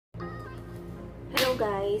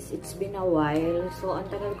guys, it's been a while. So, ang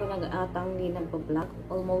tagal ko nag-atang hindi nagpa-vlog.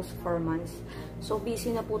 Almost 4 months. So,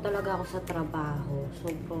 busy na po talaga ako sa trabaho. So,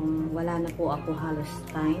 kung wala na po ako halos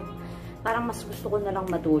time, parang mas gusto ko na lang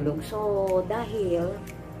matulog. So, dahil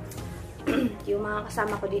yung mga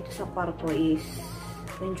kasama ko dito sa kwarto is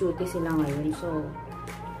on duty sila ngayon. So,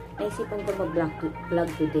 naisipan ko mag-vlog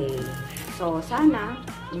today. So, sana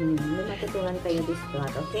may matutunan kayo this vlog,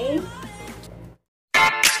 okay?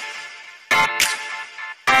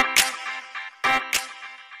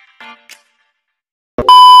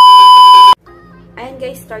 Ayan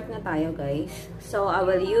guys, start na tayo guys. So, I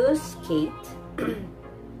will use Kate.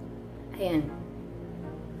 Ayan.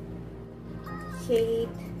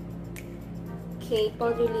 Kate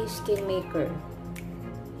Powder Skin Maker.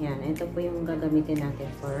 Ayan, ito po yung gagamitin natin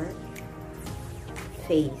for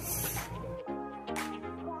face.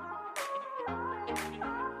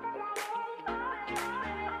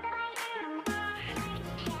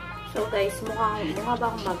 So guys, mukha ba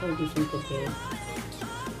akong bagong gising today?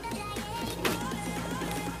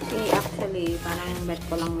 Kasi actually, parang bet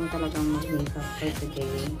ko lang talagang mag-makeup for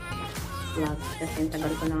today vlogs. Kasi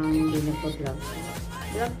tagal ko na hindi nagpo-vlog. So,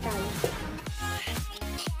 vlog tayo.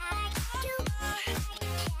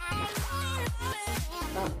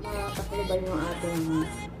 Makakalibay yung ating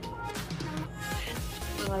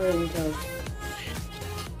mga wrinkles.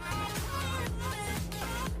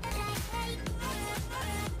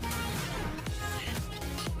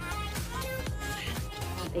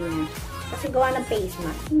 Ayan. Kasi gawa ng face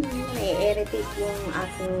mask. May irritate yung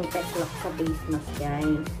aking petlock sa face mask,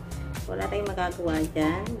 guys. Wala tayong magagawa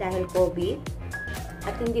dyan dahil COVID.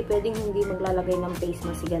 At hindi pwedeng hindi maglalagay ng face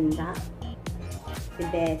mask si Ganda, si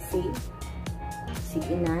Bessie, si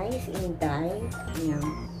Inay, si Inday. Ayan.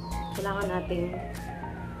 Kailangan natin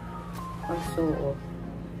magsuot.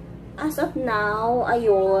 As of now,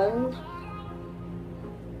 ayun.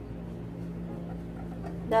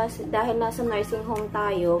 Dahil nasa nursing home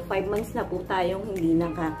tayo, 5 months na po tayong hindi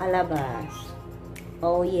nakakalabas.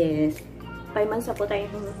 Oh yes. 5 months na po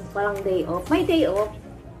tayong walang day off. May day off.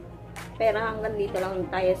 Pero hanggang dito lang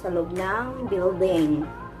tayo sa loob ng building.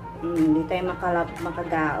 Hindi tayo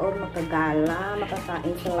makagaon, makagala,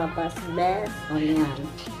 makakain sa labas. Best. O yan.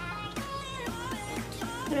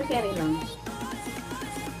 Pero carry lang.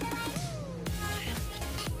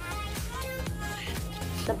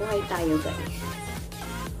 Sa buhay tayo guys.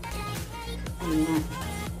 Ayan.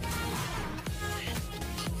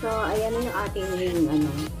 So, ayan yung ating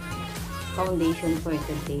foundation for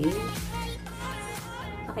today.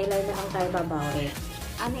 Pakilay na lang tayo babawi.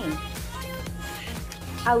 Ano eh?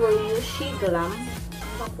 I will use She Glam.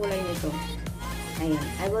 Ano bang kulay nito? Ayan.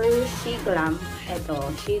 I will use She Glam. Ito.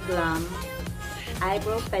 She Glam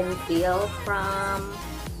Eyebrow Pencil from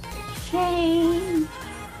Shane.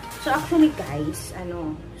 So, actually guys,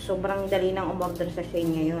 sobrang dali nang umorder sa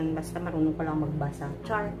Shane ngayon. Basta marunong ka lang magbasa.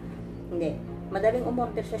 Char. Hindi. Madaling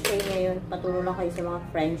umorder sa Shane ngayon. Patulong lang kayo sa mga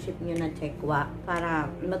friendship nyo na checkwa para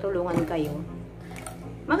matulungan kayo.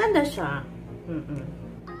 Maganda siya.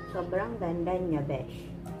 Sobrang ganda niya,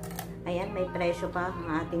 besh. Ayan, may presyo pa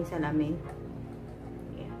ang ating salamin.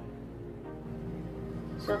 Ayan.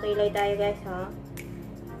 So, kilay tayo guys, ha?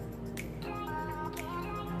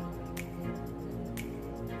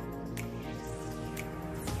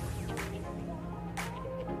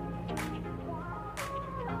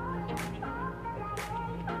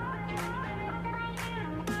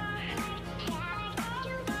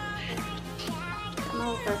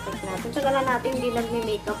 Perfect natin. Tagalan natin hindi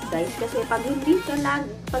nagme-makeup guys kasi pag di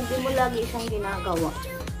mo lagi siyang ginagawa,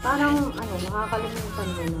 parang nakakalimutan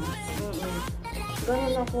mo na.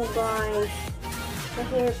 Ganun ako guys.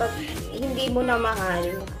 Kasi pag hindi mo na mahal,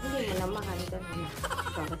 ganun.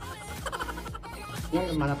 Yan,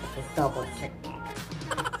 lumalapot ko. Double check.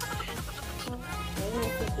 Ayun,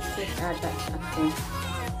 nasikis ata ako.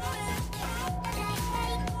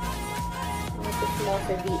 Nasikis mo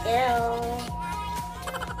sa DL.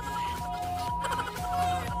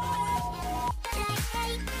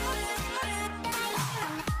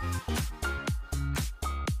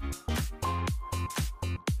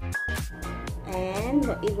 And,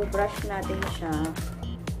 i-brush natin siya.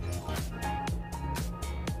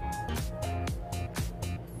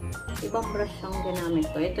 Ibang brush ang ginamit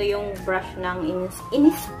ko. Ito yung brush ng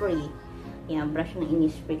Innisfree. Yan, brush ng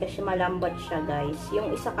Innisfree. Kasi malambot siya, guys.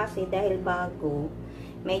 Yung isa kasi, dahil bago,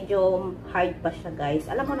 medyo hard pa siya, guys.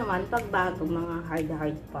 Alam mo naman, pag bago, mga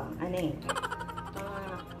hard pa.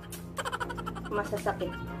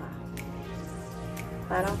 Masasakit pa.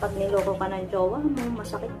 Parang pag niloko ka ng jowa mo,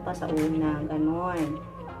 masakit pa sa una. Ganon.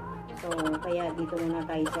 So, kaya dito na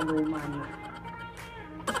tayo sa luma na.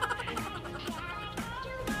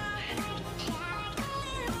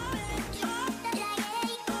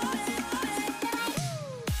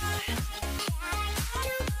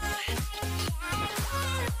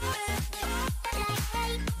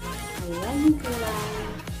 yung kulay.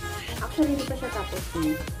 Actually, hindi pa siya tapos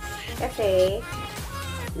eh. Kasi,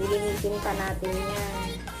 lilinisin pa natin yan.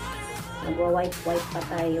 Nagwa-white pa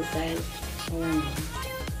tayo, guys. Ayan.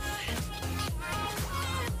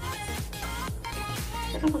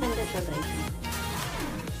 Pero maganda siya, guys.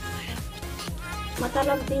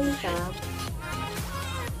 Matalab din siya.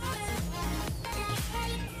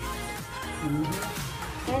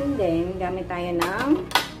 And then, gamit tayo ng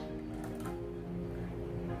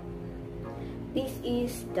this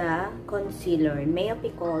is the concealer, Mayo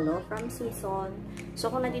Piccolo from Season. So,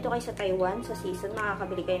 kung nandito kayo sa Taiwan, sa Season,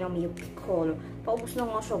 makakabili kayo ng Mayo Piccolo. Paubos na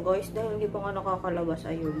nga siya, guys, dahil hindi pa nga nakakalabas.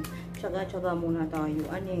 Ayun, tsaga-tsaga muna tayo.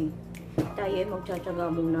 Ano eh, tayo ay magtsatsaga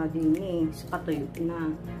muna din eh, sa patuyo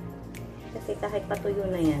na. Kasi kahit patuyo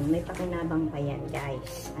na yan, may pakinabang pa yan,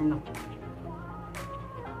 guys. Ano?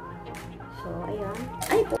 So, ayan.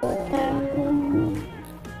 Ay, po!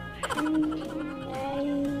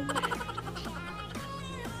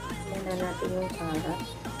 Muna natin yung karat.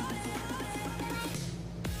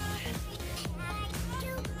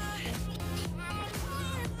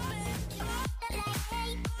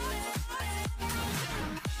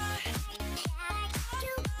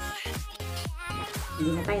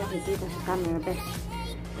 Hindi na tayo nakikita sa camera, best.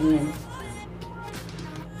 Ayan.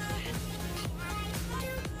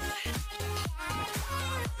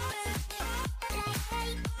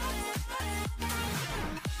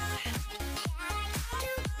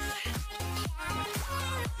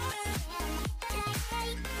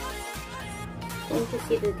 Don't you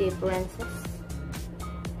see the differences?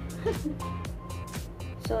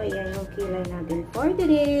 So, ayan yung kilay natin for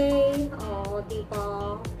today. Oh,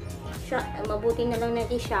 diba? Mabuti na lang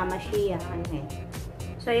natin siya, mashiya.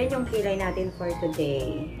 So, ayan yung kilay natin for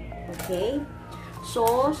today. Okay?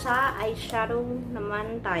 So, sa eyeshadow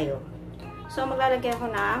naman tayo. So, maglalagay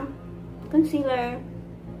ako ng concealer.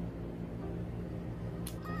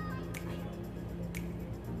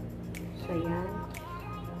 So, ayan.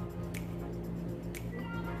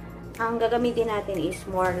 Ang gagamitin natin is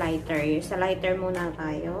more lighter. Sa lighter muna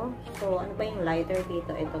tayo. So, ano ba yung lighter dito?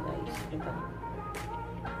 Ito, guys. Ito.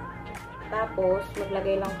 Tapos,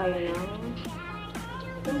 maglagay lang kayo ng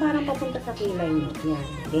yung parang papunta sa kilay nyo. Yan.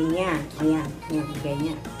 Ganyan. Ayan. Yan.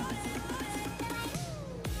 Ganyan.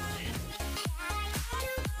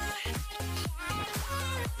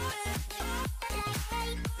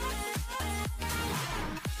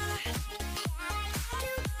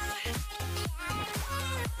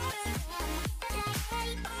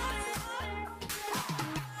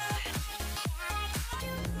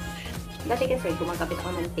 Dati kasi gumagapit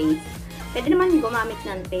ako ng tape. Pwede naman gumamit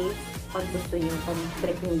ng tape pag gusto nyo, pag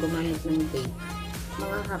trip nyo gumamit ng tape.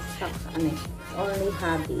 Mga hapstocks, only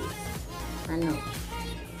hobbies.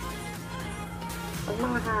 Pag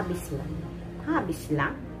mga hobbies lang. Hobbies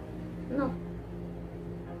lang? No.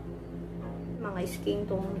 Mga skin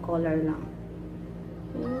tone color lang.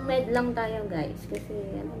 Med lang tayo, guys. Kasi,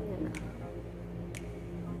 alam nyo na.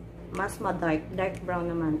 Mas ma-dark. Dark brown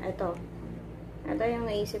naman. Ito yung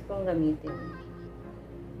naisip kong gamitin.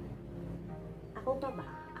 Ako pa ba?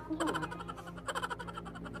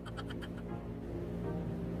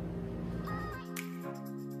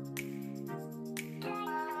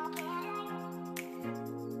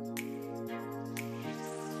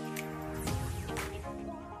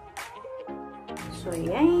 So,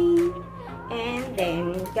 yan. And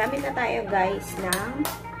then, gamit na tayo, guys, ng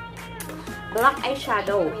black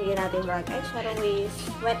eyeshadow. Hindi natin black eyeshadow is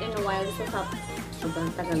Wet n Wild.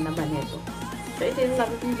 Sobrang tagal na ba nito? So, ito yung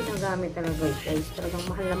lagi kong ginagamit talaga, guys. Talagang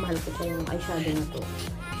mahal na mahal ko po yung eyeshadow na to.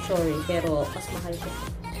 Sorry, pero mas mahal ko.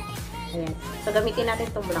 Ayan. So, gamitin natin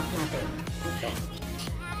itong black natin. Ito.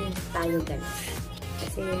 Hindi tayo, guys.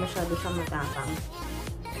 Kasi masyado siyang matapang.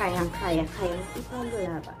 Kayang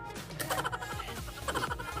ipagulaba.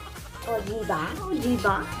 O,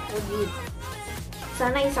 diba?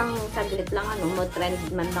 Sana isang saglit lang, mag-trend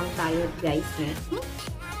man lang tayo, guys.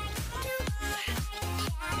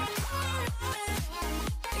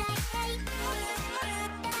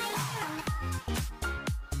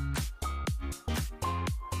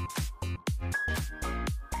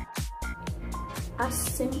 As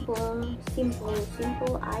simple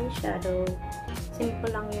eyeshadow.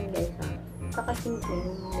 Simple lang yun, guys, ha. Saka simple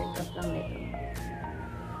yung makeup lang nito.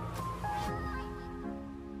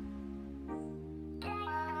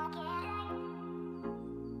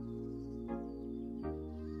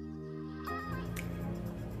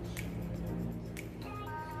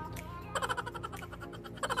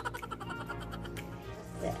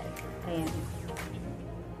 Ayan.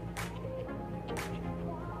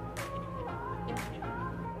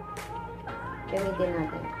 Gamitin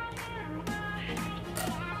natin.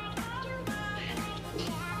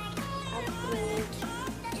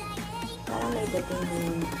 pagdating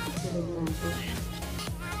ng silid natin.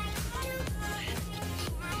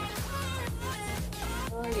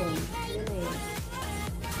 Oh, yun. Yun na yun.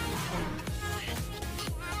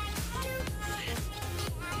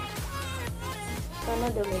 Sana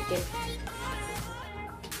dumikit.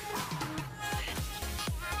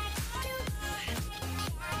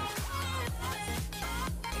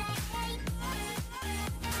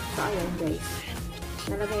 So, ayan guys.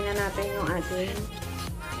 Nalagay na natin yung ating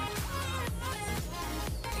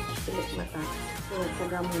silik mata. So,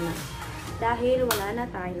 taga muna. Dahil wala na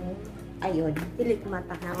tayong, ayun, silik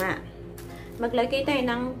mata na nga. Maglagay tayo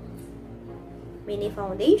ng mini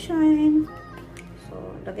foundation. So,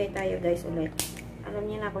 lagay tayo guys ulit. Alam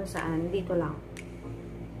niyo na kung saan. Dito lang.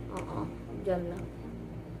 Oo, dyan lang.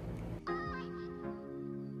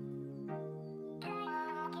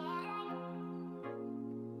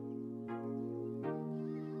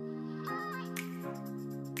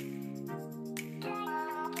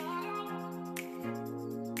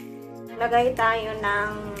 Lagay tayo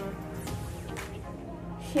ng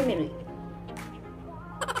shimmery.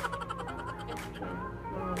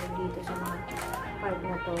 Dito sa mga part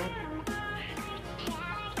na to.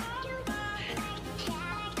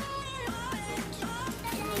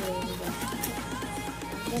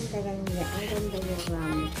 Ang ganda-ganda. Ang ganda yung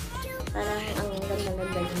rami. Parang ang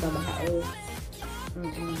ganda-ganda yung babae. Ang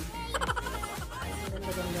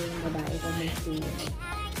ganda-ganda yung babae pag may shimmery.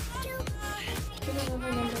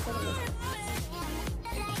 Pinakaganda talaga.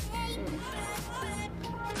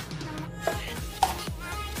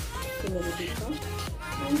 Shimmery dito.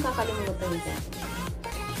 Ang kakalimutan dyan.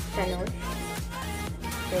 Chanel.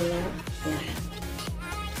 Kaya, yan.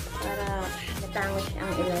 Para matangos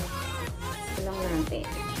ang ilas. Lang natin.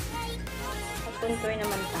 Mag-contour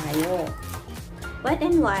naman tayo. Wet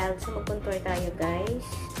n Wild. So, mag-contour tayo, guys.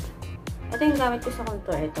 Ito yung gamit ko sa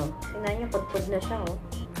contour. Ito. Tingnan nyo, pudpud na siya, oh.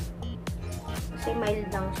 Kasi mild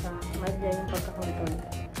lang siya. Mild lang yung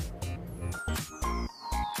pagka-contour.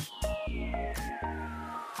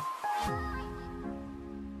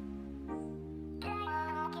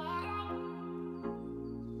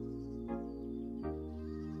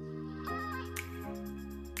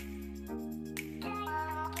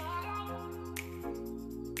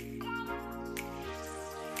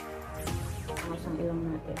 Ang ilong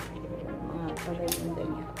natin. Mga pagay-ganda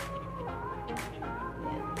niya.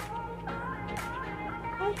 Yan.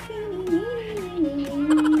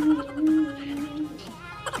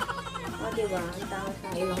 O, diba? Ang tawas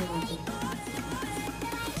ng ilong natin.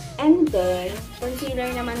 And then, concealer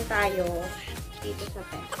naman tayo dito sa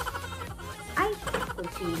pet. Ay!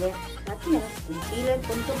 Concealer. Dati yan. Concealer.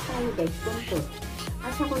 Contour tayo, guys. Contour.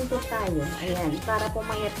 Asa contour tayo. Ayan. Para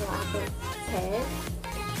pumayat yung ating pet.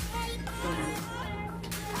 Ayan.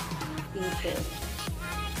 Dito.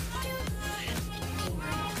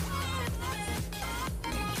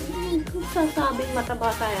 Kung sasabing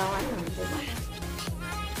mataba tayo, ano, diba?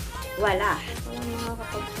 Wala. Walang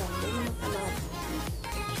makakapagsabi na mataba tayo.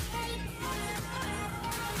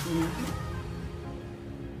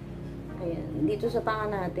 Ayan. Dito sa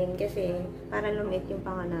panga natin, kasi para lumit yung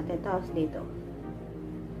panga natin. Tapos dito.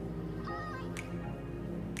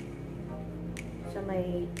 Sa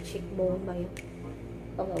may cheekbone ba yun?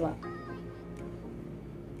 Pagawa.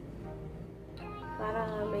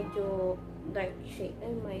 Para medyo dark shade.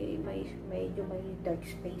 Ay, medyo may dark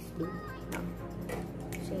space din.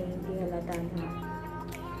 Kasi hindi halata na.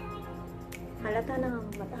 Halata na nga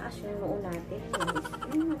mataas yung noo natin.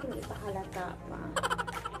 Hindi natin ipahalata pa.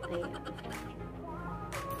 Ayan.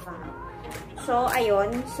 So,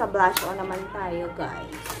 ayun. Sa blush on naman tayo,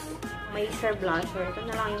 guys. May sheer blusher. Ito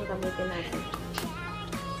na lang yung gamitin natin.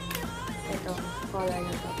 Ito. Color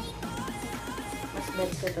na to. Mas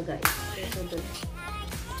best ko to, guys. Ito doon.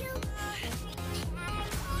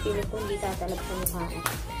 Pili ko hindi tatalab sa mukha ko.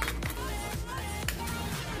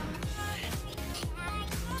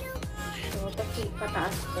 So,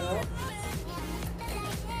 pataas ko.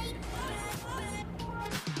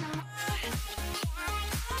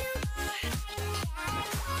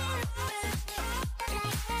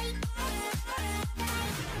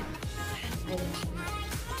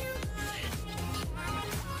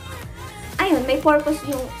 Ayun, may purpose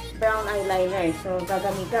yung brown eyeliner. So,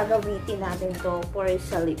 gagamitin natin to for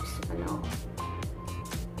sa lips. Ano?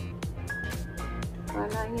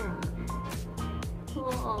 Para niya.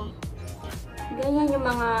 Oo. Ganyan yung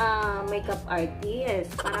mga makeup artist.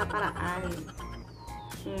 Para-paraan.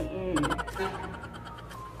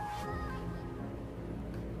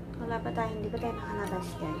 Wala pa tayo. Hindi pa tayo nakalagas,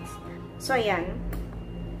 guys. So, ayan.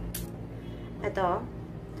 Ito.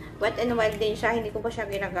 Wet n Wild din siya. Hindi ko pa siya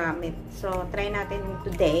ginagamit. So, try natin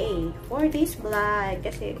today for this vlog.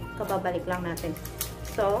 Kasi, kababalik lang natin.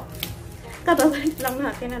 So, kababalik lang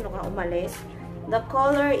natin. Ano ka, umalis. The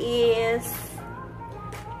color is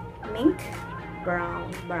mink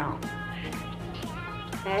brown.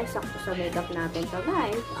 Okay, sakto sa makeup natin to,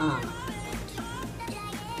 guys.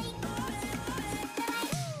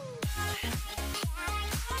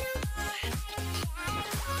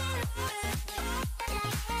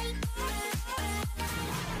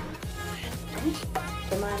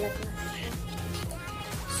 Kumalat na.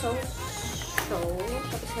 So,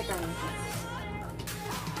 tapos na tayo.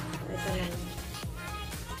 Ito na lang.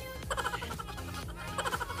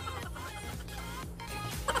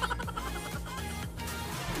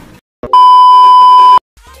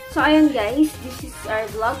 So, ayun guys, this is our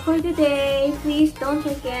vlog for today. Please don't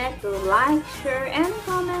forget to like, share, and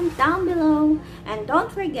comment down below. And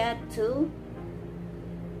don't forget to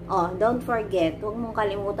huwag mong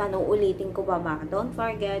kalimutan, ulitin ko ba? Don't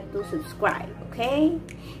forget to subscribe, okay?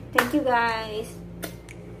 Thank you guys.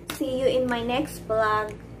 See you in my next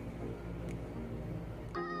vlog.